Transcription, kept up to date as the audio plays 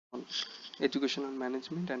on educational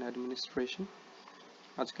management and administration.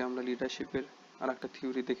 আজকে আমরা লিডারশিপের আর একটা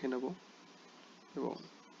থিওরি দেখে নেব এবং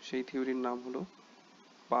সেই থিওরির নাম হলো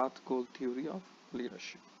path goal theory of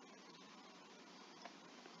leadership.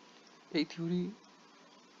 এই থিওরি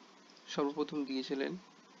সর্বপ্রথম দিয়েছিলেন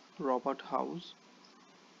রবার্ট হাউস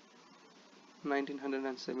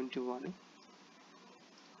 1971-এ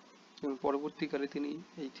এবং পরবর্তীকালে তিনি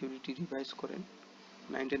এই থিওরিটি রিভাইজ করেন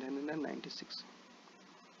 1996-এ।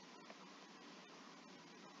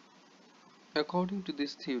 According to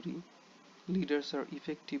this theory, leaders are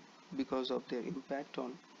effective because of their impact on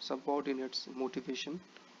subordinates' motivation,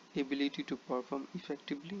 ability to perform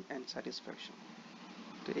effectively and satisfaction.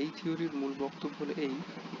 তো এই থিওরির মূল বক্তব্য হলো এই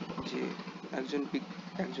যে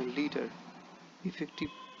একজন লিডার ইফেক্টিভ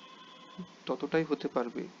ততটাই হতে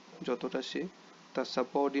পারবে যতটা সে তার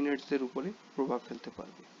সাবঅর্ডিনেটসদের উপরে প্রভাব ফেলতে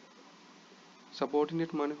পারবে।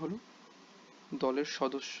 সাবঅর্ডিনেট মানে হলো দলের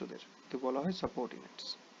সদস্যদেরকে বলা হয় সাবঅর্ডিনেটস।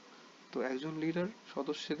 তো একজন লিডার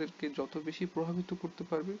সদস্যদেরকে যত বেশি প্রভাবিত করতে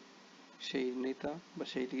পারবে সেই নেতা বা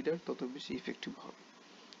সেই লিডার তত বেশি ইফেক্টিভ হবে।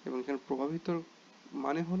 এবং এখানে প্রভাবিত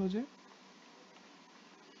মানে হলো যে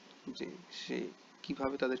সে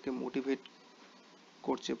কিভাবে তাদেরকে মোটিভেট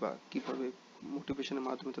করছে বা কিভাবে মোটিভেশনের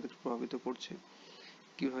মাধ্যমে তাদেরকে প্রভাবিত করছে,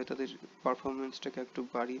 কিভাবে তাদের পারফরমেন্সটাকে একটু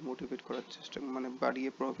বাড়িয়ে মোটিভেট করার চেষ্টা বাড়িয়ে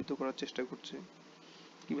প্রভাবিত করার চেষ্টা করছে,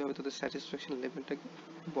 কিভাবে তাদের স্যাটিসফ্যাকশন লেভেলটাকে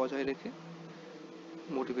বজায় রেখে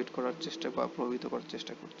মোটিভেট করার চেষ্টা বা প্রভাবিত করার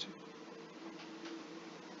চেষ্টা করছে।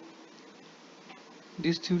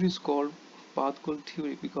 This theory is called path goal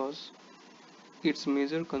theory because its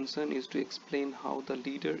major concern is to explain how the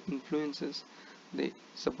leader influences the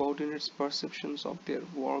subordinates' perceptions of their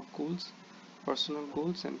work goals, personal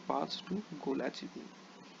goals and paths to goal achievement.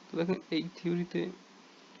 তো দেখেন এই থিওরিতে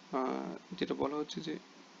যেটা বলা হচ্ছে যে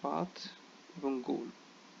path এবং গোল,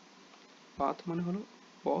 path মানে হলো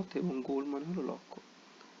পথ এবং গোল মানে হলো লক্ষ্য।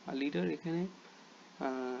 আর লিডার এখানে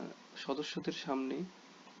সদস্যদের সামনে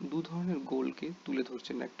দু ধরনের গোলকে তুলে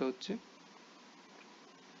ধরছেন, একটা হচ্ছে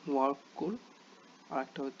ওয়ার্ক গোল আর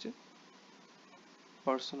একটা হচ্ছে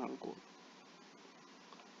পার্সোনাল গোল।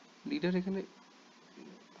 লিডার এখানে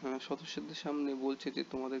সদস্যদের সামনে বলছে যে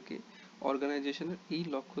তোমাদেরকে অর্গানাইজেশনের এই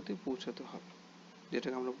লক্ষ্যতে পৌঁছাতে হবে,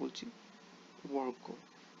 যেটাকে আমরা বলছি ওয়ার্ক গোল।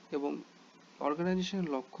 এবং অর্গানাইজেশনের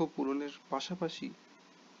লক্ষ্য পূরণের পাশাপাশি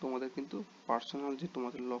তোমাদের কিন্তু পার্সোনাল যে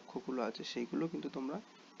তোমাদের লক্ষ্যগুলো আছে সেইগুলো কিন্তু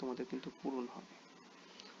তোমাদের কিন্তু পূরণ হবে।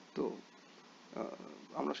 তো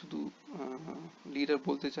আমরা শুধু লিডার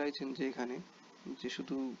বলতে চাইছেন যে এখানে যে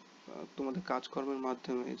শুধু তোমাদের কাজকর্মের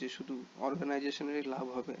মাধ্যমে যে শুধু অর্গানাইজেশনেরই লাভ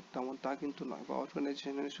হবে তা কিন্তু নয়, বা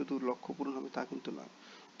অর্গানাইজেশনের শুধু লক্ষ্য পূরণ হবে তা কিন্তু নয়,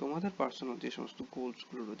 তোমাদের পার্সোনাল যে সমস্ত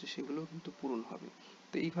গোলসগুলো রয়েছে সেগুলোও কিন্তু পূরণ হবে।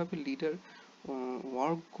 তো এইভাবে লিডার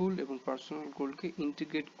ওয়ার্ক গোল এবং পার্সোনাল গোলকে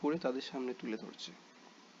ইন্টিগ্রেট করে তাদের সামনে তুলে ধরছে।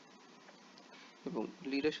 এবং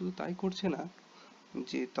লিডার শুধু তাই করছে না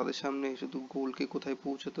যে তাদের সামনে শুধু গোলকে কোথায়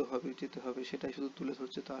পৌঁছাতে হবে যেতে হবে সেটাই শুধু তুলে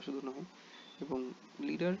ধরছে তা শুধু নয়, এবং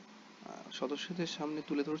লিডার সদস্যদের সামনে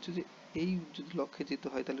তুলে ধরছে যে এই যদি লক্ষ্যে যেতে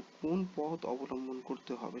হয় তাহলে কোন পথ অবলম্বন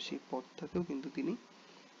করতে হবে সেই পথটাকেও কিন্তু তিনি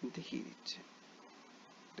দেখিয়ে দিচ্ছে।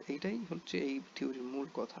 এইটাই হচ্ছে এই থিওরির মূল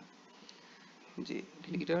কথা, যে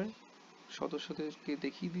লিডার সদস্যদেরকে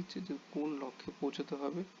দেখিয়ে দিচ্ছে যে কোন লক্ষ্যে পৌঁছাতে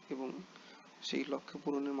হবে এবং সেই লক্ষ্য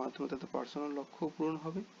পূরণের মাধ্যমে তাদের পার্সোনাল লক্ষ্য পূরণ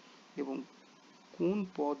হবে এবং কোন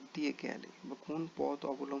পথ দিয়ে গেলে বা কোন পথ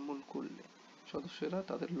অবলম্বন করলে সদস্যরা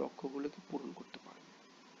তাদের লক্ষ্যগুলোকে পূরণ করতে পারবে।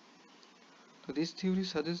 So this theory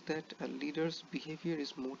suggests that a leader's behavior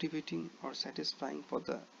is motivating or satisfying for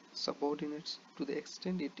the subordinates to the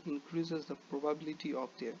extent it increases the probability of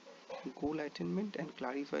their goal attainment and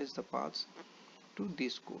clarifies the paths to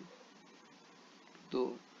this goal. তো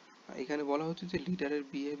এখানে বলা হচ্ছে যে লিডারের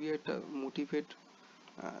বিহেভিয়ারটা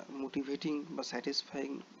motivating বা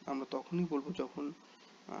satisfying আমরা তখনই বলবো যখন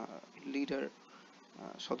লিডার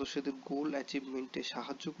সদস্যদের গোল অ্যাচিভমেন্টে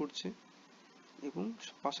সাহায্য করছে এবং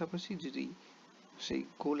পাশাপাশি যদি সেই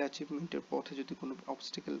গোল অ্যাচিভমেন্টের পথে যদি কোনো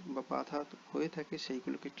অবস্টেকেল বা বাধা হয়ে থাকে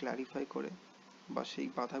সেইগুলোকে ক্ল্যারিফাই করে বা সেই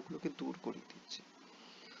বাধাগুলোকে দূর করে দিচ্ছে।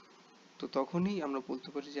 তো তখনই আমরা বলতে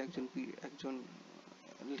পারি যে একজন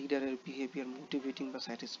লিডারের বিহেভিয়ার মোটিভেটিং বা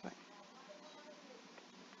স্যাটিসফাইং।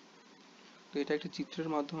 তো এটা একটা চিত্রের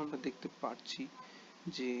মাধ্যমে আমরা দেখতে পাচ্ছি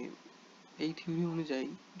যে এই থিওরি অনুযায়ী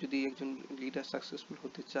যদি একজন লিডার সাকসেসফুল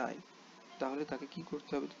হতে চায় তাহলে তাকে কি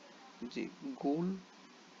করতে হবে, যে গোল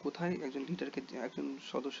কোথায় একজন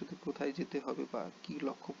সদস্যদের কোথায় যেতে হবে বা কি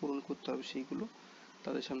লক্ষ্য পূরণ করতে হবে সেইগুলো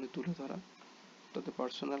তাদের সামনে তুলে ধরা, তাদের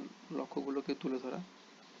পার্সোনাল লক্ষ্যগুলোকে তুলে ধরা।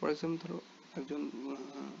 ফর এক্সাম্পল ধরো একজন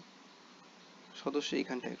সদস্য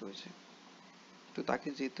এইখানটায় রয়েছে, তো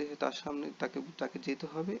তাকে যেতে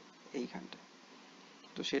হবে এইখানটায়।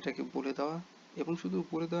 তো সেটাকে বলে দেওয়া, এবং শুধু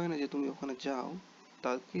বলে দেওয়া না যে তুমি ওখানে যাও,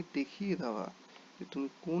 তাকে দেখিয়ে দেওয়া যে তুমি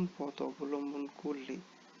কোন পথ অবলম্বন করলে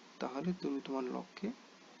তাহলে তুমি তোমার লক্ষ্যে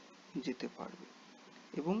যেতে পারবে।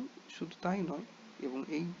 এবং শুধু তাই নয়, এবং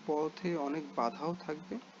এই পথে অনেক বাধাও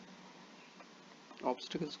থাকবে,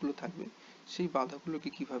 অবস্টাকেলস গুলো থাকবে, সেই বাধাগুলোকে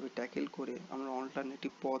কিভাবে ট্যাকেল করে আমরা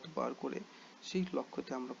অল্টারনেটিভ পথ বার করে সেই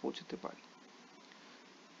লক্ষ্যতে আমরা পৌঁছতে পারি,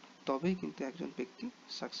 তবেই কিন্তু একজন ব্যক্তি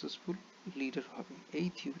সাকসেসফুল লিডার হবে এই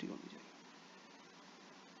থিওরি অনুযায়ী।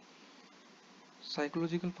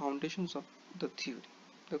 Psychological foundations of the theory,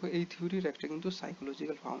 দেখো এই থিওরির একটা কিন্তু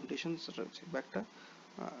সাইকোলজিক্যাল ফাউন্ডেশনস রয়েছে, বা একটা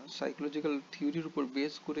সাইকোলজিক্যাল থিওরির উপর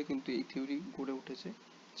বেস করে কিন্তু এই থিওরি গড়ে উঠেছে।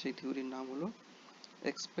 সেই থিওরির নাম হলো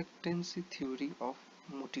expectancy theory of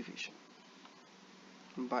motivation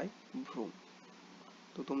by ব্রুম।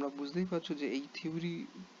 তো তোমরা বুঝতেই পারছো যে এই থিওরি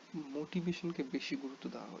মোটিভেশনকে বেশি গুরুত্ব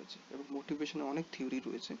দেওয়া হয়েছে, এবং মোটিভেশনে অনেক থিওরি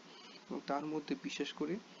রয়েছে, এবং তার মধ্যে বিশেষ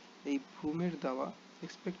করে এই ব্রুমের দেওয়া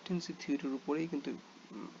এক্সপেক্টেন্সি থিওরির উপরেই কিন্তু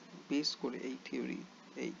বেস করে এই থিওরি,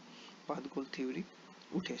 এই পাথ গোল থিওরি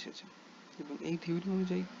উঠে এসেছে। এবং এই থিওরি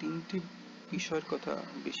অনুযায়ী তিনটি বিষয়ের কথা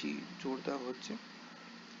বেশি জোর দেওয়া হচ্ছে।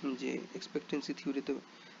 যে এক্সপেক্টেন্সি থিওরিতে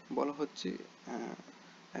বলা হচ্ছে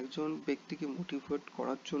একজন ব্যক্তিকে মোটিভেট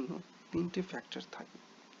করার জন্য তিনটে ফ্যাক্টর থাকে,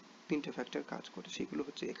 তিনটে ফ্যাক্টর কাজ করে, সেগুলো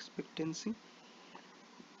হচ্ছে এক্সপেক্টেন্সি,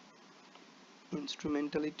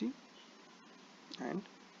 ইনস্ট্রুমেন্টালিটি অ্যান্ড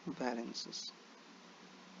ভ্যালেন্সেস।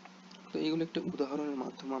 তো এইগুলো একটা উদাহরণের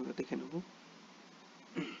মাধ্যমে আমরা দেখে নেব।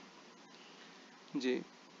 যে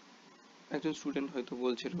একজন স্টুডেন্ট হয়তো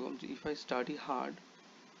বলছে এরকম যে if I study hard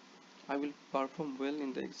I will perform well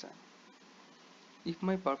in the exam. If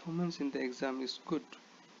my performance in the exam is good,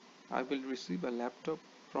 I will receive a laptop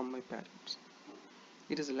from my parents.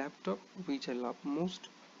 It is a laptop which I love most.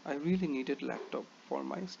 I really needed laptop for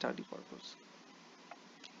my study purpose.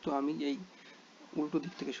 তো আমি এই উল্টো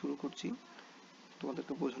দিক থেকে শুরু করছি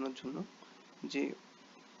তোমাদেরকে বোঝানোর জন্য। যে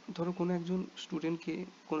ধরো কোনো একজন স্টুডেন্টকে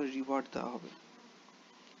কোনো রিওয়ার্ড দেওয়া হবে,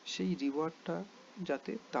 সেই রিওয়ার্ডটা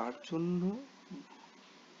যাতে তার জন্য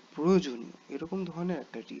প্রয়োজনীয় এরকম ধরনের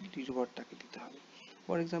একটা রিওয়ার্ড তাকে দিতে হবে।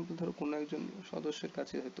 ফর এক্সাম্পল, ধরো কোনো একজন সদস্যের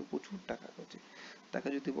কাছে হয়তো প্রচুর টাকা আছে, তাকে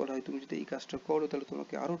যদি বলা হয় তুমি যদি এই কাজটা করো তাহলে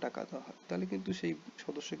তোমাকে আরো টাকা দেওয়া হয়, তাহলে কিন্তু সেই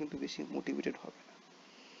সদস্য কিন্তু বেশি মোটিভেটেড হবে না,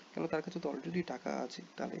 কেন তার কাছে তো অলরেডি টাকা আছে।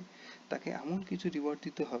 তাহলে তাকে এমন কিছু রিওয়ার্ড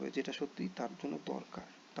দিতে হবে যেটা সত্যি তার জন্য দরকার,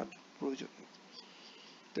 তার প্রয়োজনীয়।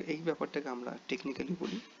 তো এই ব্যাপারটাকে আমরা টেকনিক্যালি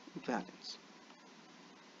বলি ব্যালেন্স।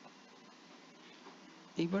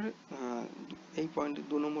 এইবার এই পয়েন্টে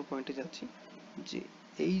 2 নম্বর পয়েন্টে যাচ্ছি, যে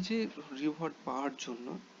এই যে রিওয়ার্ড পাওয়ার জন্য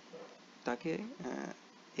তাকে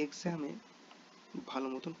এক্সামে ভালো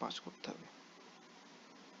মতন পাস করতে হবে।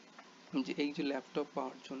 যে এই যে ল্যাপটপ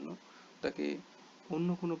পাওয়ার জন্য তাকে অন্য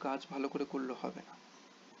কোনো কাজ ভালো করে করলে হবে না,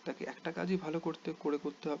 তাকে একটা কাজই ভালো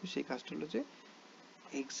করতে হবে, সেই কাজটা হলো যে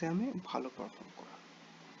এক্সামে ভালো পারফর্ম করা।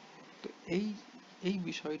 তো এই এই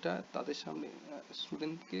বিষয়টা তাদের সামনে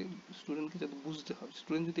স্টুডেন্টকে যাতে বুঝতে হবে,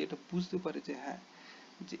 স্টুডেন্ট যদি এটা বুঝতে পারে যে হ্যাঁ,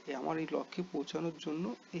 যে আমার এই লক্ষ্যে পৌঁছানোর জন্য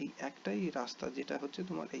এই একটাই রাস্তা, যেটা হচ্ছে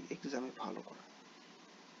তোমার এই এক্সামে ভালো করা,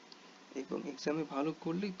 এবং এক্সামে ভালো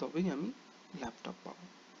করলেই তবেই আমি ল্যাপটপ পাবো।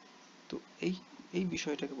 তো এই এই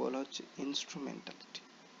বিষয়টাকে বলা হচ্ছে ইনস্ট্রুমেন্টালিটি।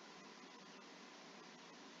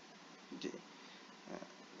 যে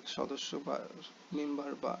সদস্য বা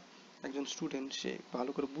মেম্বার বা একজন স্টুডেন্ট সে ভালো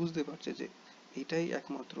করে বুঝতে পারছে যে এটাই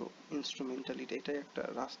একমাত্র ইনস্ট্রুমেন্টালিটি, এটাই একটা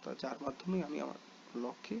রাস্তা যার মাধ্যমে আমি আমার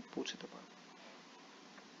লক্ষ্যে পৌঁছতে পারবো।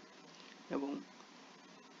 এবং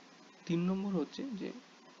 3 নম্বর হচ্ছে যে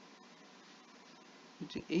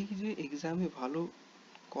যে এই যে এক্সামে ভালো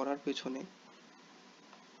করার পেছনে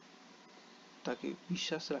তাকে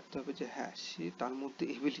বিশ্বাস রাখতে হবে যে হ্যাঁ, সে তার মধ্যে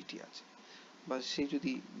এবিলিটি আছে, বা সে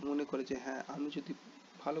যদি মনে করে যে হ্যাঁ, আমি যদি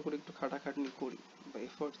ভালো করে একটু খাটাখাটনি করি বা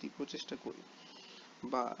এফর্ট দিই, প্রচেষ্টা করি,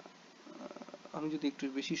 বা আমি যদি একটু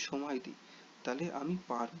বেশি সময় দিই তাহলে আমি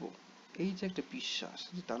পারবো। এই যে একটা বিশ্বাস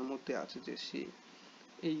যে তার মধ্যে আছে, যে সে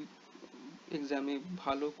এই এক্সামে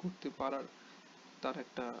ভালো করতে পারার তার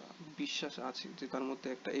একটা বিশ্বাস আছে, যে তার মধ্যে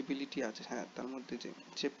একটা এবিলিটি আছে, হ্যাঁ তার মধ্যে যে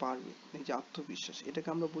সে পারবে, এই যে আত্মবিশ্বাস, এটাকে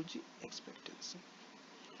আমরা বলছি এক্সপেক্টেন্সি।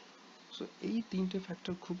 সো এই তিনটে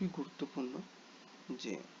ফ্যাক্টর খুবই গুরুত্বপূর্ণ,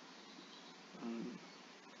 যে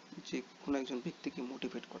যে কোনো একজন ব্যক্তিকে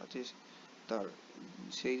মোটিভেট করা, যে তার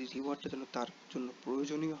সেই রিওয়ার্ডটা যেন তার জন্য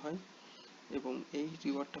প্রয়োজনীয় হয়, এবং এই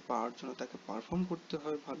রিওয়ার্ডটা পাওয়ার জন্য তাকে পারফর্ম করতে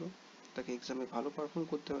হয় ভালো, তাকে এক্সামে ভালো পারফর্ম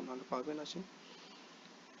করতে হবে, নাহলে পাবে না সে।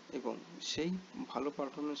 এবং সেই ভালো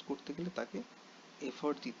পারফরমেন্স করতে গেলে তাকে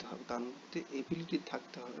এফর্ট দিতে হবে, তার মধ্যে এবিলিটি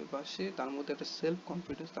থাকতে হবে, বা সে তার মধ্যে একটা সেলফ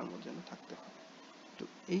কনফিডেন্স তার মধ্যে যেন থাকতে হবে। তো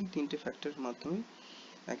এই তিনটে ফ্যাক্টরের মাধ্যমে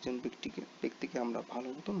একজন ব্যক্তিকে আমরা ভালো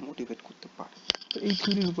মতন মোটিভেট করতে পারি। তো এই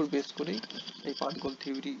থিওরির উপর বেস করেই এই 5 গোল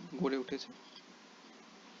থিওরি গড়ে উঠেছে।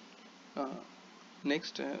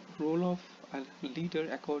 Next, role of leader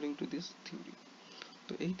according to this theory.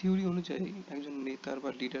 তো এই থিওরি অনুযায়ী একজন নেতার বা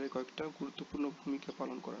লিডারের কয়েকটা গুরুত্বপূর্ণ ভূমিকা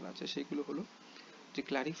পালন করার আছে। সেগুলো হলো যে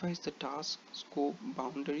ক্ল্যারিফাইজ the task, scope,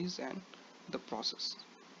 boundaries and the process.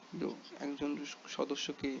 তো একজন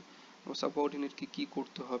সদস্যকে সাবঅর্ডিনেটকে কি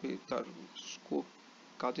করতে হবে, তার স্কোপ,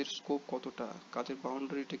 কাজের স্কোপ কতটা, কাজের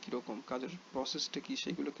বাউন্ডারিটা কীরকম, কাজের প্রসেসটা কি,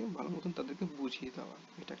 সেগুলোকে ভালো মতন তাদেরকে বুঝিয়ে দেওয়া,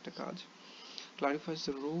 এটা একটা কাজ। ক্লারিফাইজ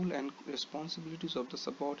the role and responsibilities of the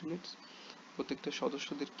সাবঅর্ডিনেটস। প্রত্যেকটা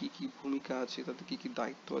সদস্যদের কি কি ভূমিকা আছে, তাদের কি কি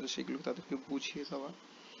দায়িত্ব আছে, সেগুলো তাদেরকে বুঝিয়ে দেওয়া।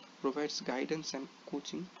 Provides guidance and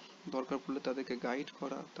coaching. দরকার পড়লে তাদেরকে গাইড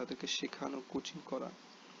করা, তাদেরকে শেখানো, কোচিং করা।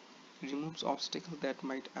 Removes obstacle that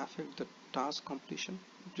might affect the task completion.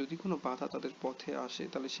 যদি কোনো বাধা তাদের পথে আসে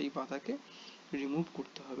তাহলে সেই বাধাকে রিমুভ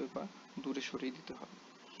করতে হবে বা দূরে সরিয়ে দিতে হবে।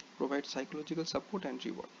 Provide psychological support and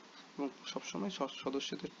reward. এবং সবসময়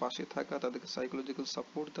সদস্যদের পাশে থাকা, তাদেরকে সাইকোলজিক্যাল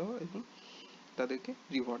সাপোর্ট দেওয়া এবং তাদেরকে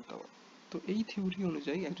রিওয়ার্ড দেওয়া। তো এই থিওরি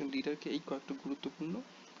অনুযায়ী একজন লিডারকে এই কয়েকটা গুরুত্বপূর্ণ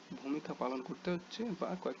ভূমিকা পালন করতে হচ্ছে, বা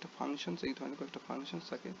কয়েকটা ফাংশনস, এই ধরনের কয়েকটা ফাংশনস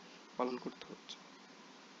তাকে পালন করতে হচ্ছে।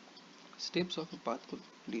 Steps of A পাথফুল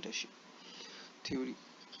leadership theory.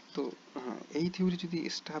 তো এই থিওরি যদি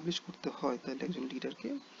এস্টাবলিশ করতে হয় তাহলে একজন লিডারকে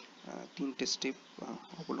 3টে স্টেপ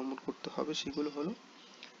অবলম্বন করতে হবে। সেগুলো হলো: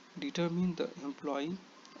 determine the employee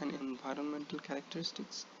and environmental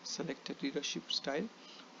characteristics, select a leadership style,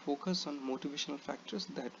 focus on motivational factors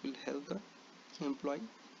that will help the employee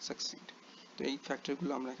succeed. তো এই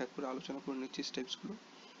ফ্যাক্টরগুলো আমরা এক এক করে আলোচনা করে নিচ্ছি, স্টেপসগুলো।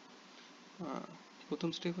 প্রথম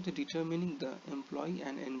স্টেপ হচ্ছে determining the employee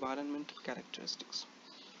and environmental characteristics.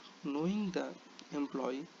 Knowing the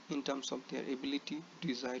employee in terms of their ability,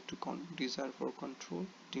 desire for control,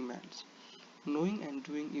 demands. Knowing and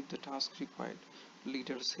doing if the task required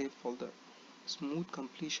leaders help for the smooth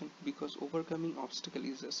completion, because overcoming obstacle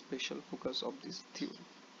is a special focus of this theory.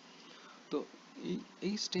 তো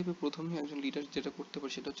এই স্টেপে প্রথমে একজন leader যেটা করতে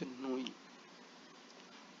পারে সেটা হচ্ছে নোয়িং।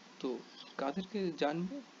 তো কাদেরকে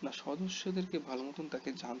জানবে না, সদস্যদেরকে ভালো মতন তাকে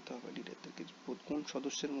জানতে হবে। লিডারদেরকে কোন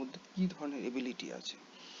সদস্যের মধ্যে কি ধরনের এবিলিটি আছে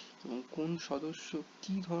এবং কোন সদস্য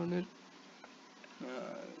কি ধরনের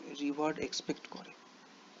রিওয়ার্ড এক্সপেক্ট করে,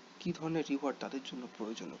 কি ধরনের রিওয়ার্ড তাদের জন্য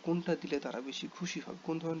প্রয়োজন, কোনটা দিলে তারা বেশি খুশি হবে,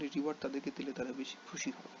 কোন ধরনের রিওয়ার্ড তাদেরকে দিলে তারা বেশি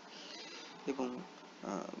খুশি হবে, এবং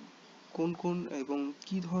কোন এবং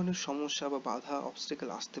কি ধরনের সমস্যা বা বাধা অবস্টেকেল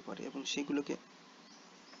আসতে পারে এবং সেগুলোকে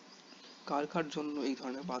কার জন্য এই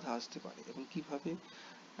ধরনের বাধা আসতে পারে এবং কিভাবে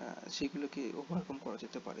সেগুলোকে ওভারকাম করা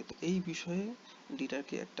যেতে পারে। তো এই বিষয়ে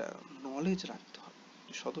লিডারকে একটা নলেজ রাখতে হবে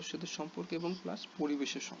সদস্যদের সম্পর্কে এবং প্লাস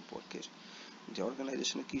পরিবেশের সম্পর্কে, যে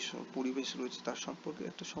অর্গানাইজেশনে কি পরিবেশ রয়েছে তার সম্পর্কে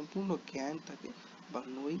একটা সম্পূর্ণ জ্ঞান থাকে বা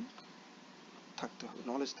নোয়িং থাকতে হবে,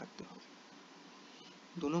 নলেজ থাকতে হবে।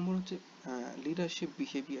 2 নম্বর হচ্ছে লিডারশিপ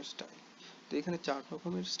বিহেভিয়ার স্টাইল। তো এখানে 4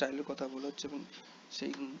 রকমের স্টাইলের কথা বলা হচ্ছে এবং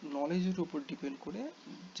সেই নলেজের উপর ডিপেন্ড করে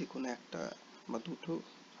যে কোনো একটা বা দুটো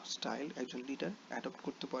স্টাইল একজন লিডার অ্যাডপ্ট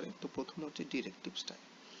করতে পারে। তো প্রথম হচ্ছে directive style.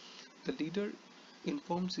 The leader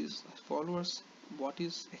informs his followers what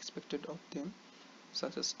is expected of them,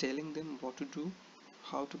 such as telling them what to do,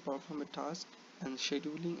 how to perform a task, and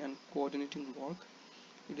scheduling and coordinating work.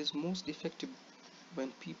 It is most effective when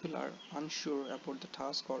people are unsure about the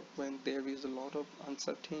task or when there is a lot of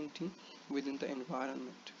uncertainty within the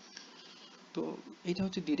environment. তো এটা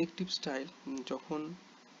হচ্ছে directive style, যখন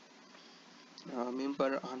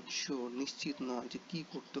member unsure, নিশ্চিত নয় যে কি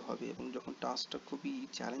করতে হবে এবং যখন টাস্কটা খুবই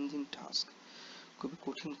চ্যালেঞ্জিং টাস্ক, খুবই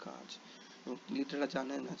কঠিন কাজ এবং লিডাররা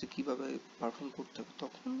জানে না যে কিভাবে পারফর্ম করতে হবে,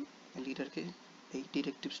 তখন লিডারকে এই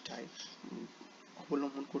ডিরেক্টিভ স্টাইল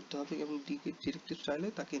অবলম্বন করতে হবে এবং ডিরেক্টিভ স্টাইলে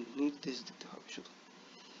তাকে নির্দেশ দিতে হবে। শুধু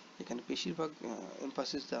এখানে বেশিরভাগ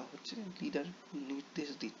এমফাসিস দেওয়া হচ্ছে লিডার নির্দেশ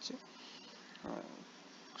দিচ্ছে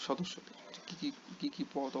সদস্যদের কি কি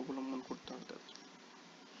পথ অবলম্বন করতে হবে তাদের।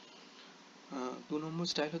 2 নম্বর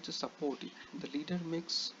স্টাইল হচ্ছে supportive. The leader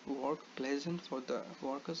makes work pleasant for the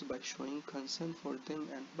workers by showing concern for them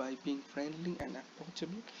and by being friendly and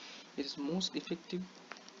approachable. It is most effective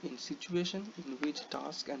in situation in which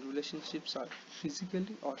tasks and relationships are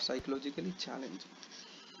physically or psychologically challenging.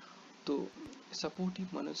 তো supportive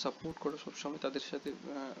মানে support করা, সবসময় তাদের সাথে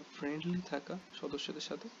friendly থাকা সদস্যদের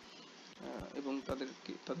সাথে এবং তাদের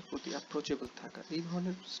প্রতি অ্যাপ্রোচেবল থাকা, এই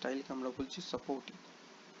ধরনের স্টাইলকে আমরা বলছি supportive.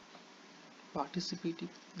 Participative.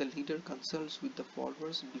 The leader কনসাল্টস with the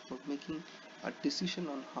followers before making a decision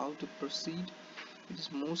on how to proceed. It is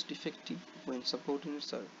most effective when সাবঅর্ডিনেটস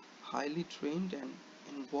are highly trend and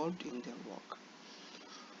involved in their work.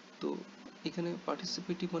 তো এখানে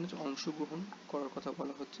পার্টিসিপেটিভ মানে অংশগ্রহণ করার কথা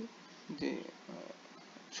বলা হচ্ছে, যে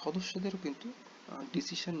সদস্যদেরও কিন্তু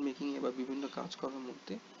ডিসিশন মেকিং এ বা বিভিন্ন কাজ করার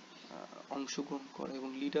মধ্যে অংশগ্রহণ করে এবং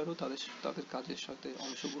লিডারও তাদের কাজের সাথে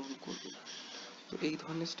অংশগ্রহণ করবে। তো এই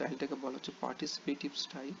ধরনের স্টাইলটাকে বলা হচ্ছে participative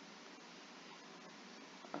style.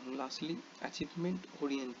 And lastly, achievement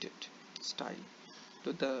oriented style. So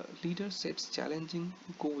the leader sets challenging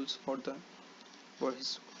goals for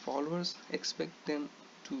his followers, expect them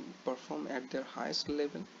to perform at their highest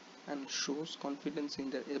level, and shows confidence in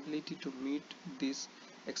their ability to meet this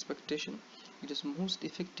expectation. It is most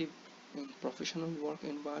effective in professional work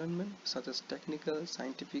environment such as technical,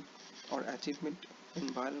 scientific, or achievement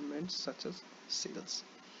environments such as sales.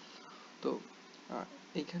 তো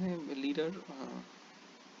এখানে leader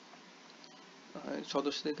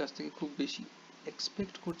সদস্যদের কাছ থেকে খুব বেশি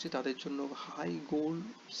expect করছে, তাদের জন্য হাই গোল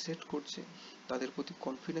সেট করছে, তাদের প্রতি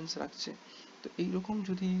কনফিডেন্স রাখছে। তো এইরকম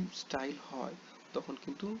যদি স্টাইল হয় তখন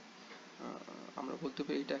কিন্তু আমরা বলতে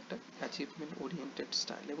পারি এটা একটা অ্যাচিভমেন্ট ওরিয়েন্টেড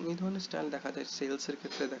স্টাইল। এবং এই ধরনের স্টাইল দেখা যায় সেলসের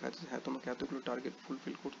ক্ষেত্রে, দেখা যায় হ্যাঁ তোমাকে এতগুলো টার্গেট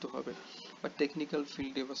ফুলফিল করতে হবে, বা টেকনিক্যাল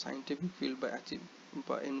ফিল্ডে বা সায়েন্টিফিক ফিল্ড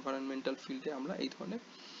বা এনভায়রনমেন্টাল ফিল্ডে আমরা এই ধরনের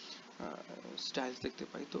স্টাইলস দেখতে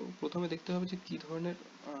পাই। তো প্রথমে দেখতে হবে যে কি ধরনের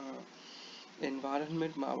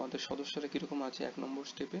এনভায়রনমেন্ট বা আমাদের সদস্যরা কীরকম আছে 1 নম্বর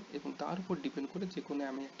স্টেপে, এবং তার উপর ডিপেন্ড করে যে কোনো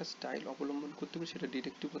আমি একটা স্টাইল অবলম্বন করতে পারি। সেটা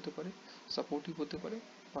ডিরেক্টিভ হতে পারে, সাপোর্টিভ হতে পারে,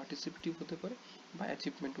 পার্টিসিপেটিভ হতে পারে, বা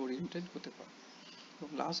অ্যাচিভমেন্ট ওরিয়েন্টেড হতে পারে। এবং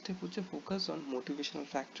লাস্ট স্টেপ হচ্ছে focus on motivational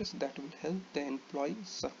factors that will help the employee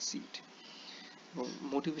succeed. এবং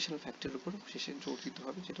মোটিভেশনাল ফ্যাক্টরের উপর শেষে জোর দিতে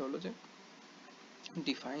হবে, যেটা হলো যে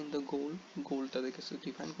ডিফাইন দ্য গোল তাদেরকে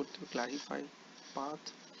ডিফাইন করতে হবে, clarify path,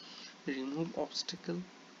 remove obstacle,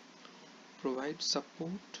 provide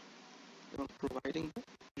support এবং প্রোভাইডিং দ্য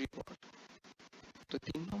রিওয়ার্ড। তো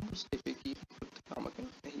 3 নম্বর স্টেপে কি করতে হবে, আমাকে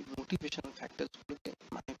এই মোটিভেশনাল ফ্যাক্টরসগুলোকে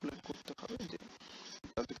ম্যানিপুলেট করতে হবে, যে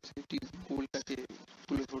তাদের কাছে গোলটাকে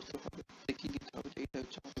তুলে ধরতে হবে, দেখিয়ে দিতে হবে যে এটা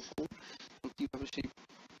হচ্ছে আমাদের গোল, এবং কীভাবে সেই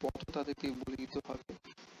পথ তাদেরকে বলে দিতে হবে।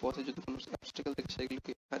 পথে যদি কোনো অবস্টাকেল থাকে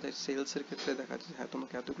সেগুলোকে, দেখা যায় সেলসের ক্ষেত্রে দেখা যায় হ্যাঁ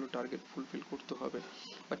তোমাকে এতগুলো টার্গেট ফুলফিল করতে হবে,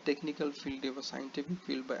 বা টেকনিক্যাল ফিল্ডে বা সায়েন্টিফিক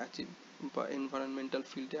ফিল্ড বা এনভায়রনমেন্টাল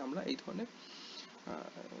ফিল্ডে আমরা এই ধরনের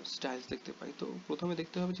স্টাইলস দেখতে পাই। তো প্রথমে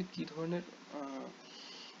দেখতে হবে যে কি ধরনের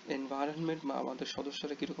এনভায়রনমেন্ট বা আমাদের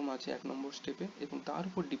সদস্যরা কীরকম আছে 1 নম্বর স্টেপে, এবং তার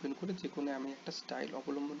উপর ডিপেন্ড করে যে কোনো আমি একটা স্টাইল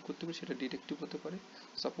অবলম্বন করতে পারি। সেটা ডিরেক্টিভ হতে পারে,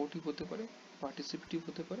 সাপোর্টিভ হতে পারে, পার্টিসিপেটিভ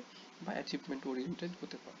হতে পারে, বা অ্যাচিভমেন্ট ওরিয়েন্টেড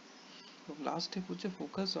হতে পারে। এবং লাস্ট স্টেপ হচ্ছে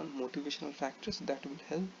focus on motivational factors that will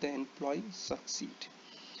help the employee succeed.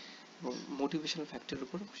 এবং মোটিভেশনাল ফ্যাক্টরের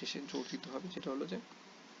উপর শেষে জোর দিতে হবে, যেটা হলো যে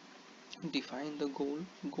ডিফাইন দ্য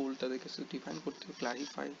গোল তাদেরকে ডিফাইন করতে হবে,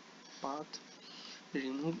 clarify path,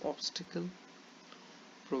 remove obstacle,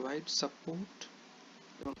 provide support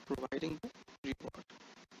এবং প্রোভাইডিং দ্য রিওয়ার্ড।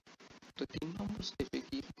 তো 3 নম্বর স্টেপে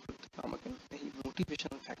কি করতে হবে, আমাকে এই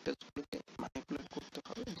মোটিভেশনাল ফ্যাক্টরসগুলোকে ম্যানিপুলেট করতে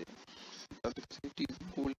হবে, যে তাদের কাছে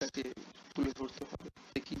গোলটাকে তুলে ধরতে হবে,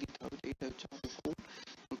 দেখিয়ে দিতে হবে যে এটা হচ্ছে আমাদের গোল,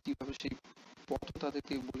 এবং কীভাবে সেই পথ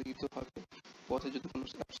তাদেরকে বলে দিতে হবে। পথে যদি কোনো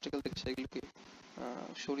অবস্টাকেল থাকে সেগুলোকে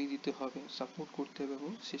সরিয়ে দিতে হবে, সাপোর্ট করতে হবে,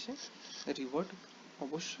 এবং শেষে রিওয়ার্ড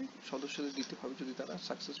অবশ্যই সদস্যদের দিতে হবে যদি তারা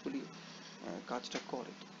সাকসেসফুলি কাজটা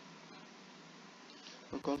করে।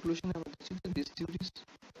 কনক্লুশনে আমরা দেখছি যে this theory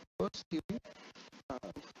first theory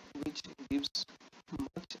which gives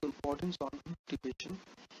much importance on motivation,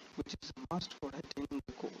 which is a must for attaining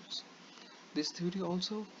the goals. This theory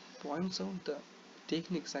also points out the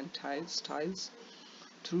techniques and styles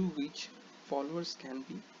through which followers can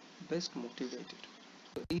be best motivated.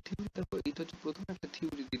 তো এই theory, তারপর এটা হচ্ছে প্রথম একটা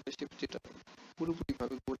theory leadership, যেটা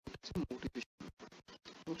পুরোপুরিভাবে গড়ে উঠেছে মোটিভেশন।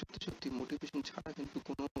 এবং সত্যি সত্যি মোটিভেশন ছাড়া কিন্তু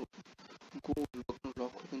কোনো গোল বা কোনো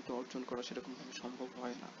লক্ষ্য কিন্তু অর্জন করা সেরকমভাবে সম্ভব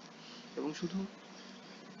হয় না। এবং শুধু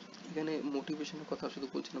এখানে মোটিভেশনের কথা শুধু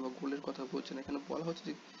বলছে না বা গোলের কথা বলছে না, এখানে বলা হচ্ছে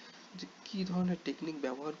যে কী ধরনের টেকনিক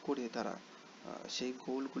ব্যবহার করে তারা সেই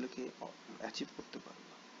গোলগুলোকে অ্যাচিভ করতে পারবে।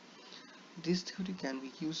 This theory can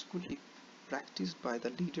be useful if practiced by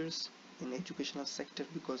the leaders in educational sector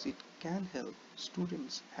because it can help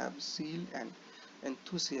students have zeal and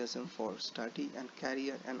enthusiasm for study and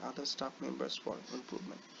career and other staff members for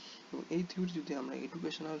improvement. এবং এই theory যদি আমরা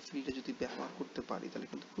educational ফিল্ডে যদি ব্যবহার করতে পারি তাহলে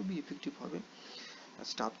কিন্তু খুবই ইফেক্টিভ হবে,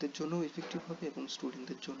 স্টাফদের জন্য ইফেক্টিভ হবে এবং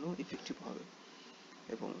স্টুডেন্টদের জন্য ইফেক্টিভ হবে,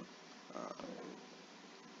 এবং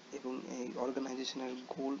এবং এই অর্গানাইজেশনের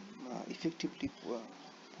গোল ইফেক্টিভলি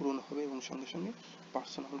পূরণ হবে, এবং সঙ্গে সঙ্গে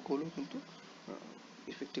পার্সোনাল গোলও কিন্তু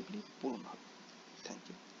ইফেক্টিভলি পূরণ হবে। Thank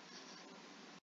you.